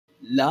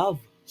Love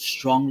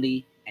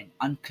strongly and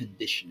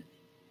unconditionally.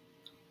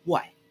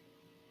 Why?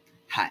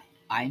 Hi,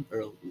 I'm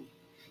Earl Wu.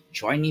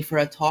 Join me for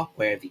a talk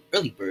where the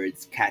early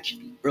birds catch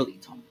the early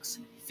talks.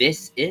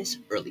 This is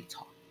Early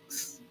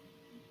Talks.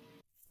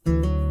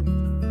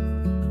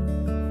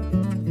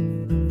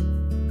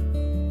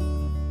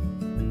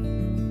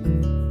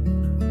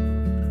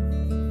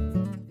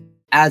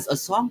 As a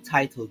song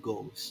title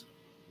goes,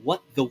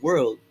 what the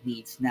world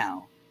needs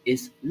now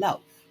is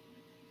love.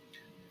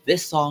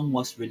 This song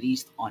was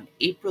released on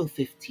April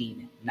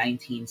 15,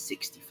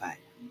 1965,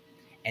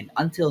 and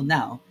until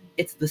now,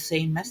 it's the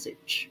same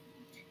message.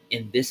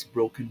 In this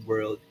broken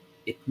world,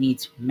 it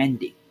needs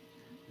mending,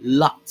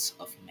 lots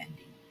of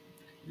mending,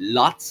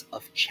 lots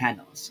of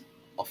channels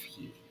of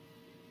healing.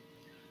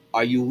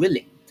 Are you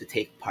willing to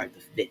take part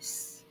of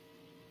this?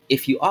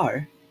 If you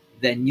are,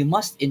 then you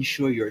must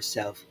ensure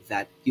yourself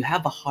that you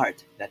have a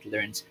heart that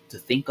learns to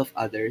think of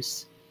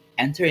others,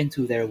 enter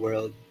into their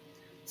world,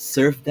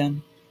 serve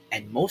them,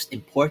 and most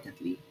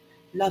importantly,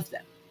 love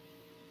them.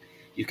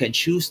 You can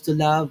choose to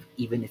love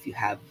even if you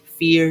have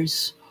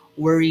fears,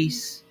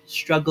 worries,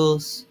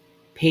 struggles,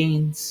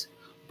 pains,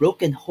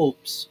 broken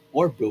hopes,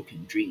 or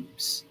broken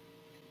dreams.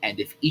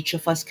 And if each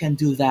of us can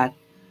do that,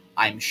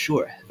 I'm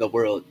sure the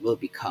world will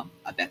become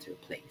a better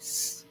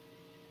place.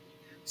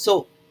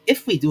 So,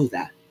 if we do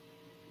that,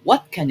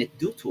 what can it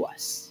do to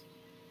us?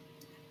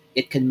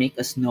 It can make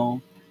us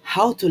know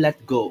how to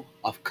let go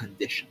of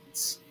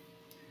conditions.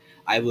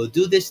 I will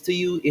do this to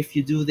you if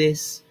you do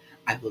this.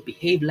 I will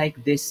behave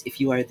like this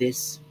if you are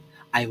this.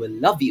 I will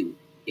love you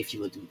if you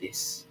will do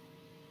this.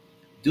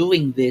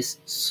 Doing this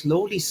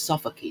slowly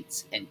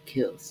suffocates and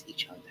kills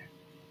each other.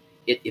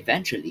 It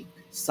eventually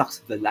sucks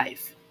the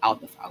life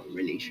out of our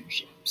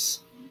relationships.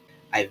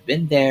 I've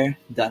been there,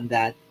 done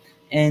that,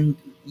 and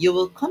you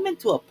will come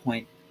into a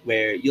point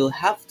where you'll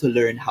have to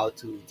learn how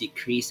to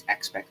decrease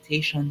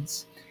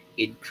expectations,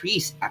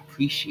 increase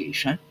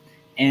appreciation,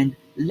 and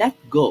let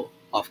go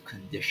of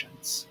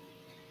conditions.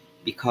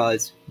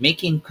 Because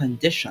making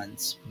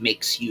conditions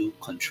makes you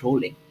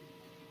controlling,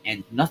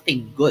 and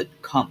nothing good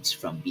comes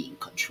from being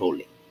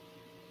controlling.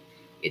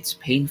 It's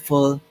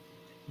painful,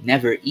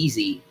 never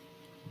easy,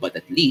 but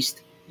at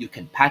least you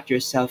can pat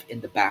yourself in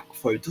the back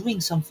for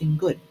doing something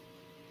good.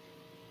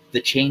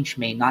 The change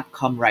may not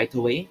come right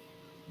away,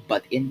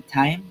 but in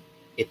time,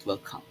 it will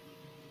come.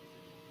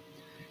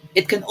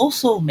 It can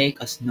also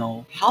make us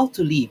know how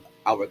to leave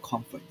our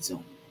comfort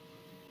zone.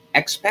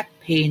 Expect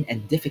pain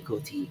and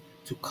difficulty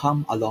to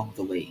come along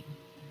the way,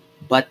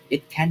 but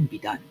it can be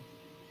done.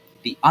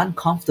 The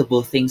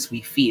uncomfortable things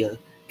we feel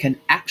can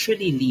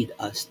actually lead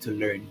us to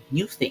learn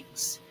new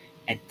things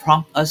and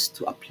prompt us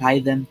to apply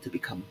them to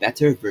become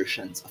better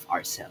versions of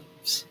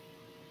ourselves.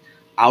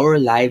 Our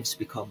lives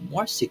become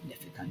more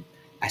significant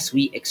as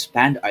we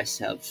expand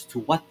ourselves to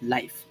what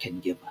life can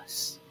give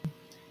us.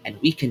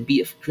 And we can be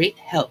of great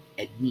help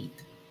and need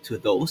to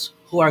those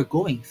who are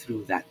going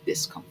through that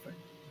discomfort.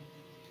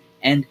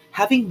 And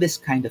having this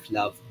kind of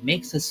love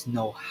makes us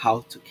know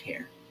how to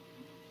care.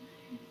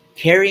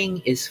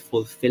 Caring is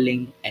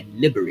fulfilling and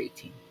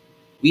liberating.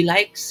 We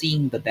like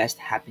seeing the best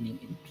happening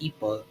in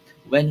people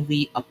when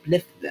we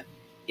uplift them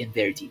in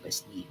their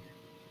deepest need.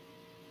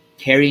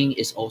 Caring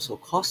is also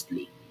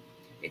costly.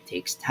 It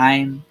takes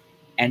time,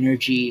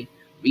 energy,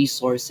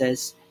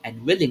 resources,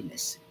 and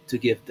willingness to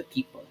give the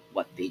people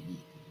what they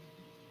need.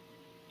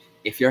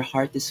 If your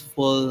heart is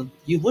full,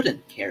 you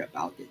wouldn't care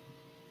about it.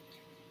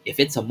 If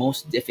it's a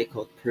most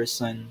difficult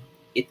person,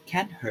 it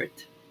can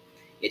hurt,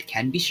 it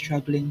can be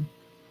struggling,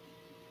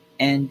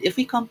 and if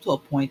we come to a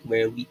point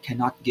where we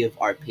cannot give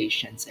our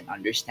patience and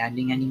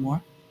understanding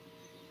anymore,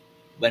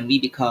 when we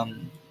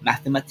become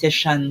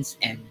mathematicians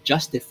and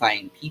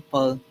justifying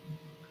people,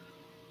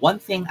 one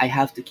thing I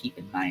have to keep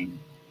in mind,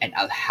 and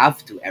I'll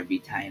have to every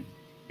time,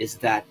 is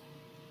that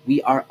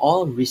we are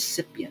all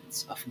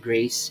recipients of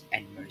grace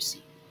and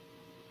mercy.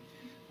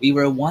 We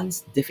were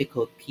once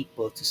difficult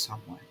people to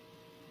someone.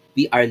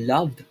 We are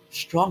loved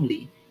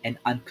strongly and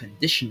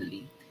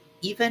unconditionally,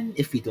 even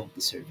if we don't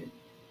deserve it.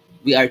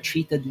 We are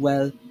treated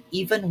well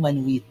even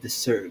when we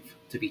deserve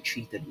to be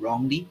treated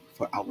wrongly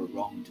for our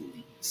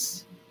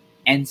wrongdoings.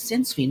 And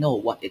since we know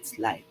what it's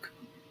like,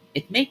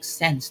 it makes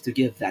sense to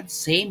give that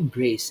same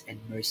grace and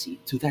mercy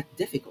to that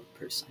difficult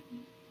person.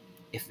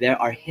 If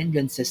there are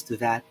hindrances to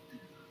that,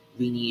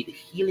 we need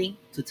healing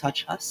to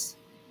touch us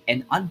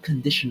and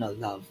unconditional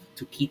love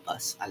to keep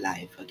us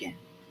alive again.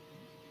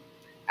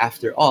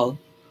 After all,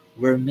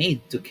 we're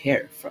made to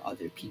care for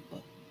other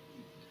people.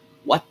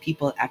 What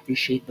people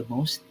appreciate the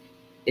most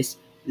is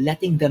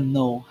letting them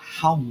know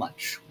how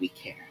much we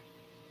care.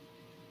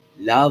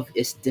 Love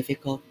is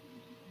difficult,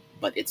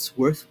 but it's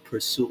worth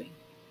pursuing,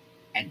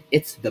 and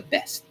it's the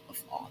best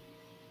of all.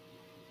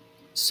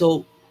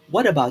 So,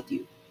 what about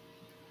you?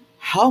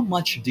 How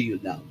much do you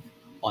love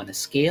on a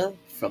scale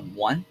from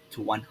 1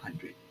 to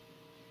 100?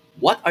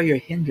 What are your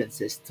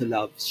hindrances to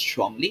love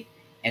strongly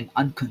and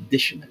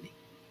unconditionally?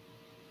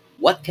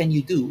 What can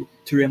you do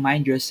to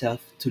remind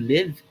yourself to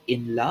live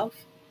in love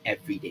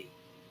every day?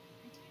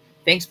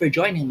 Thanks for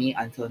joining me.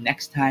 Until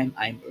next time,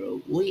 I'm Earl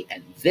Uy,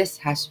 and this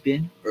has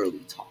been Early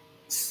Talk.